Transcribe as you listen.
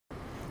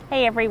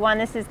Hey everyone,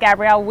 this is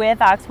Gabrielle with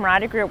Oxmoor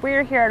Auto Group.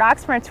 We're here at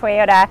Oxmoor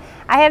Toyota.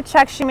 I have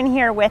Chuck Schumann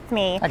here with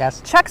me. Hi guys.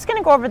 Chuck's going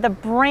to go over the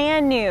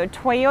brand new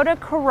Toyota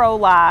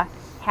Corolla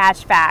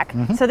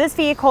Hatchback. So this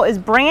vehicle is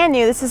brand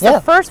new. This is the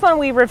first one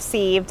we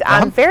received.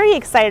 I'm very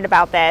excited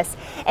about this.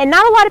 And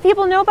not a lot of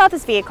people know about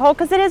this vehicle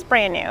because it is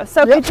brand new.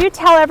 So could you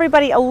tell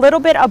everybody a little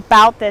bit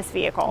about this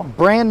vehicle?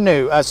 Brand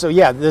new. So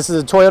yeah, this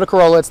is a Toyota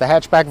Corolla. It's the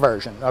hatchback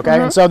version.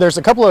 Okay, and so there's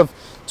a couple of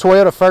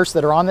Toyota firsts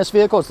that are on this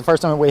vehicle. It's the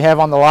first one we have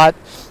on the lot.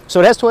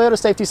 So it has Toyota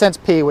Safety Sense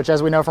P, which,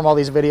 as we know from all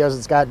these videos,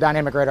 it's got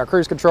dynamic radar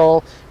cruise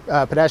control,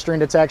 pedestrian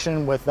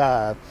detection with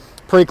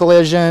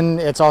pre-collision.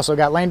 It's also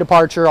got lane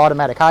departure,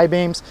 automatic high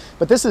beams.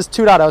 But this is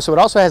 2.0, so it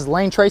also has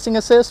lane tracing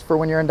assist for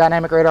when you're in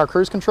dynamic radar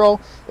cruise control.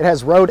 It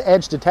has road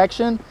edge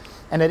detection,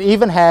 and it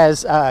even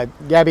has,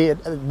 Gabby,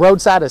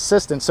 roadside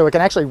assistance, so it can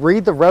actually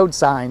read the road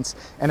signs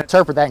and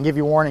interpret that and give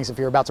you warnings if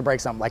you're about to break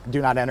something, like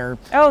do not enter.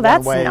 Oh,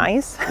 that's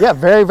nice. Yeah,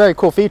 very, very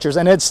cool features,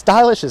 and it's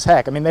stylish as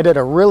heck. I mean, they did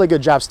a really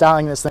good job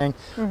styling this thing.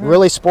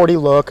 Really sporty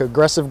look,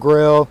 aggressive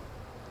grille.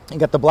 You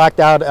got the blacked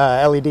out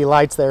LED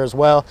lights there as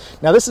well.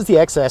 Now this is the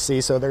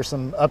XSE, so there's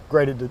some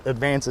upgraded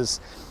advances.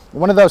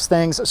 One of those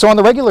things, so on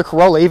the regular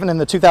Corolla, even in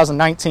the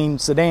 2019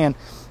 sedan,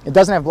 it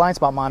doesn't have blind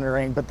spot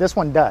monitoring, but this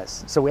one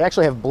does. So we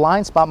actually have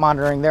blind spot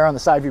monitoring there on the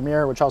side view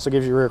mirror, which also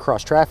gives you rear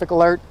cross traffic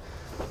alert.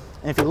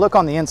 And if you look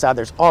on the inside,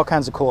 there's all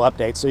kinds of cool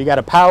updates. So you got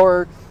a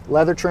power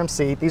leather trim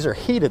seat. These are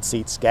heated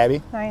seats,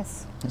 Gabby.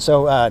 Nice.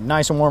 So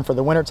nice and warm for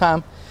the winter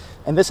time.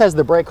 And this has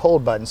the brake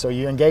hold button, so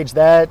you engage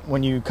that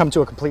when you come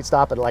to a complete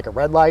stop at like a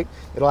red light.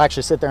 It'll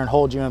actually sit there and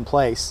hold you in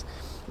place.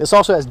 This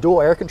also has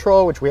dual air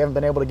control, which we haven't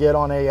been able to get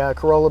on a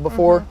Corolla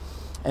before.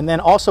 And then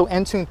also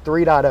Entune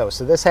 3.0.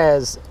 So this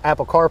has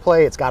Apple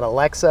CarPlay, it's got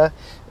Alexa,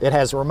 it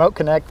has Remote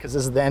Connect because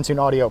this is the Entune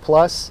Audio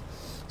Plus.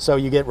 So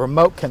you get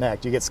Remote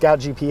Connect, you get Scout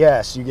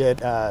GPS, you get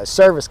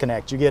Service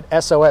Connect, you get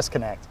SOS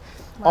Connect.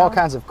 All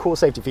kinds of cool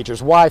safety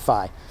features,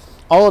 Wi-Fi.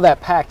 All of that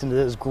packed into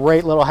this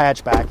great little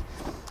hatchback.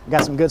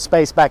 Got some good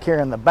space back here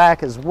in the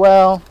back as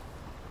well.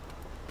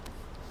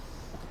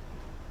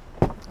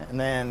 And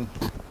then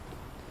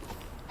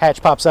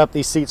hatch pops up,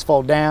 these seats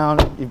fold down.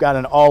 You've got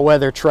an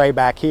all-weather tray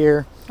back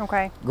here.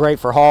 Okay. Great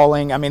for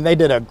hauling. I mean, they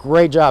did a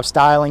great job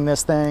styling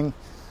this thing.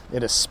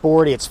 It is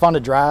sporty, it's fun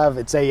to drive.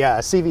 It's a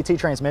CVT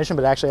transmission,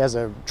 but it actually has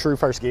a true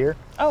first gear.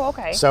 Oh,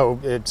 okay. So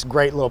it's a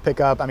great little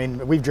pickup. I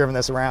mean, we've driven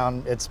this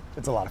around. It's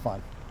a lot of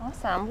fun.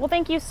 Awesome. Well,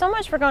 thank you so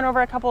much for going over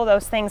a couple of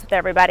those things with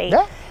everybody.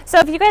 Yeah. So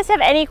if you guys have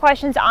any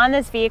questions on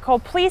this vehicle,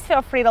 please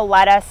feel free to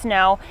let us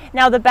know.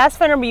 Now, the best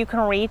phone number you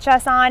can reach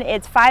us on,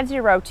 it's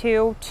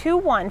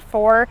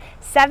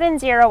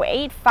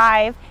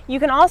 502-214-7085. You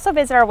can also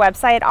visit our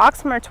website,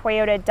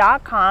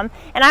 oxmoortoyota.com,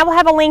 and I will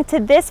have a link to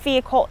this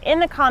vehicle in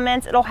the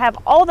comments. It'll have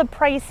all the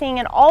pricing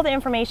and all the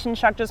information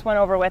Chuck just went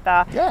over with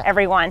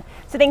everyone.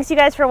 So thanks you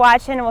guys for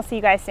watching, and we'll see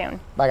you guys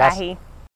soon. Bye, guys. Bye.